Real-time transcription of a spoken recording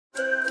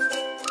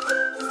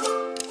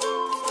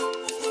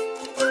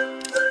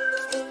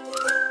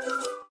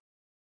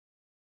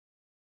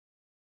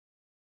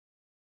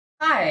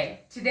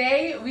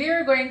Today we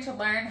are going to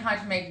learn how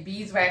to make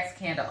beeswax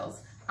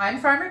candles. I'm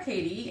Farmer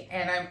Katy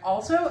and I'm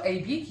also a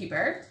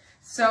beekeeper.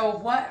 So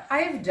what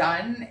I've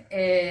done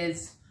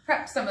is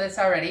prep some of this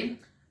already,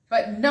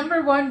 but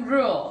number one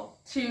rule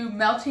to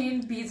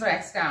melting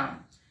beeswax down,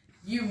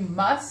 you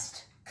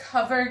must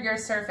cover your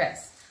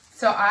surface.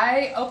 So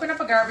I open up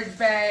a garbage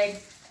bag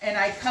and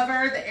I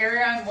cover the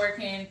area I'm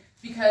working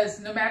because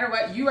no matter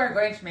what, you are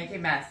going to make a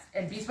mess.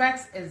 And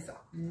beeswax is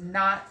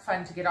not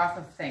fun to get off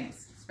of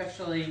things,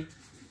 especially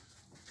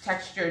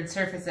textured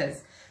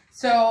surfaces.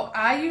 So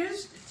I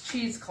used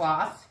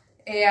cheesecloth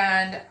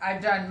and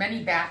I've done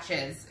many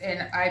batches,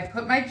 and I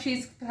put my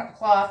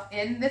cheesecloth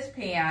in this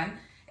pan,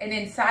 and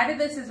inside of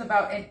this is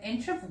about 1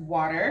 inch of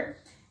water,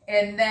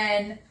 and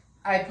then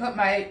I put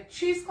my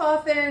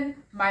cheesecloth in,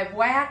 my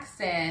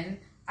wax in,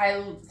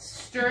 I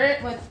stir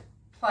it with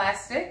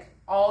plastic.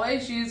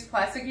 Always use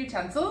plastic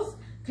utensils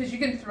because you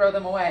can throw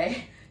them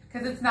away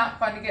because it's not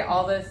fun to get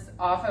all this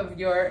off of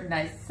your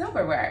nice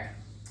silverware.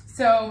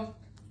 So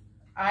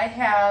I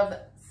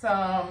have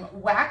some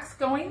wax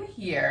going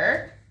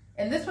here,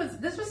 and this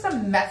was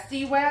some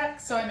messy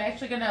wax, so I'm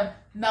actually gonna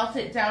melt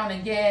it down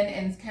again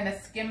and kind of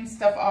skim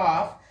stuff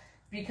off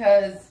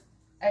because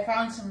I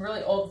found some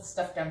really old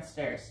stuff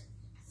downstairs.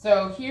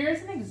 So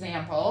here's an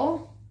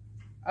example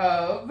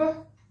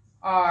of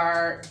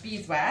our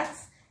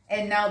beeswax,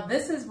 and now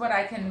this is what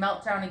I can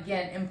melt down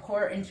again and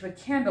pour into a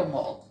candle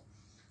mold.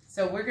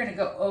 So we're gonna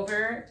go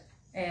over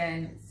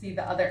and see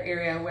the other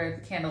area where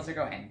the candles are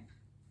going.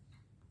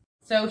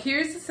 So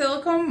here's the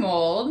silicone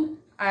mold.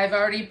 I've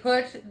already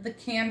put the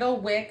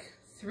candle wick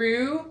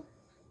through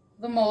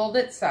the mold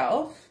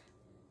itself,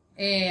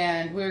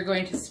 and we're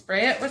going to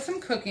spray it with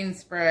some cooking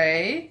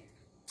spray.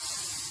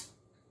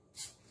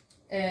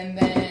 And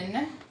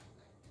then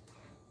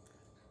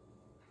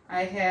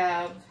I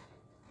have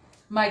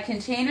my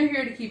container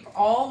here to keep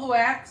all the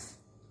wax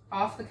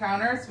off the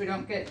counter so we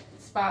don't get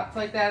spots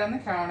like that on the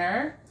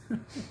counter.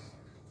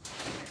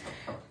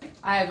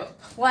 I have a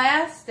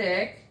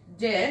plastic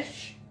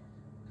dish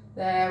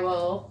that I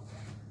will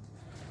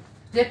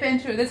dip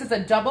into. This is a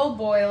double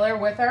boiler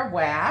with our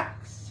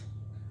wax,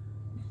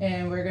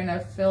 and we're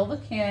gonna fill the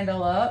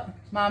candle up.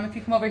 Mom, if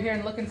you come over here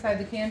and look inside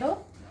the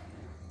candle.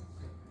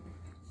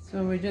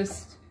 So we're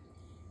just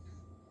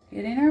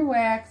getting our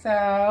wax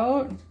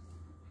out,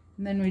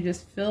 and then we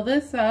just fill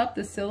this up,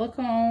 the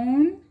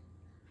silicone.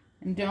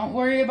 And don't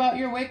worry about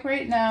your wick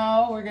right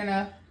now. We're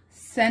gonna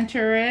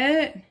center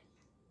it.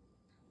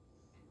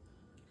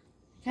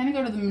 Kind of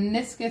go to the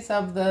meniscus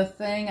of the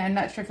thing. I'm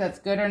not sure if that's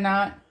good or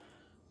not.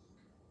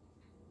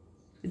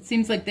 It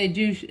seems like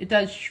it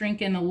does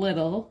shrink in a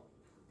little.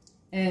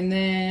 And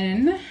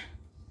then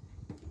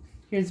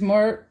here's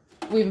more.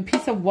 We have a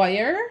piece of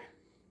wire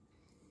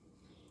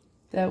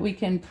that we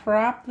can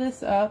prop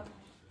this up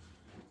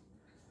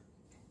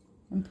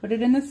and put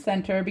it in the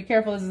center. Be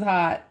careful, this is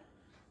hot.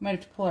 Might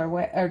have to pull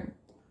our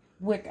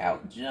wick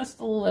out just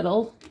a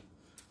little.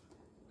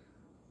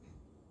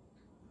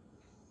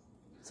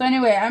 So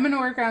anyway, I'm going to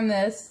work on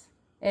this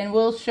and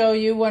we'll show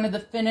you one of the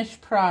finished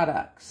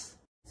products.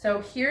 So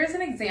here's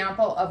an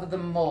example of the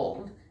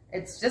mold.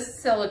 It's just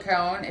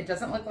silicone. It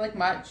doesn't look like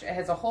much. It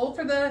has a hole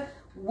for the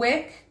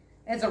wick.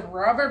 It has a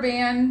rubber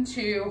band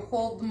to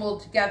hold the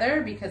mold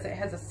together because it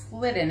has a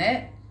slit in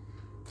it.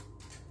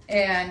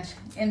 And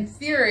in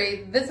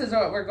theory, this is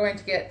what we're going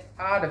to get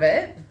out of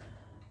it.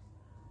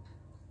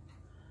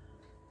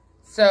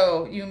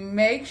 So you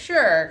make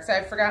sure, because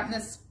I've forgotten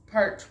this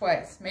part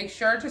twice, make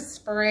sure to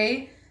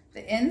spray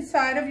the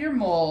inside of your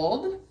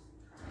mold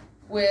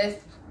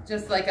with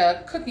just like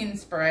a cooking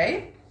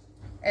spray,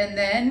 and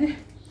then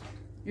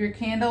your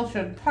candle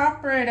should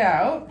pop right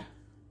out.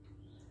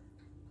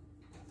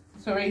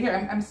 So right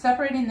here, I'm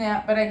separating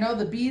that, but I know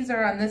the bees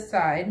are on this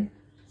side,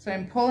 so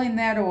I'm pulling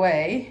that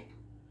away.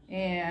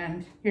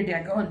 And here,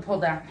 Dad, go and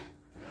pull down.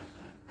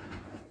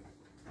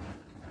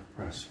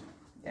 Press.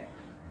 Yeah.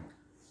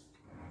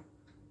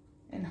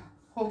 And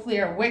hopefully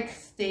our wick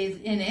stays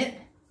in it.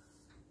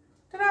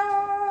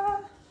 Ta-da!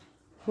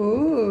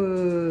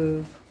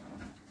 Ooh.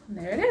 And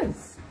there it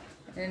is.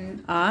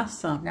 And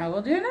awesome. now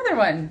we'll do another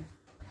one.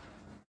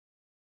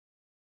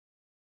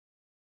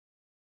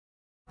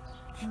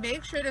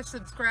 Make sure to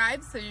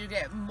subscribe so you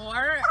get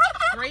more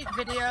great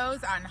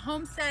videos on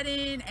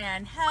homesteading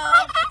and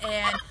health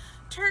and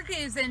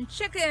turkeys and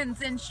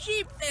chickens and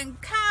sheep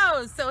and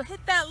cows. So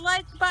hit that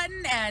like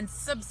button and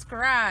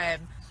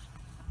subscribe.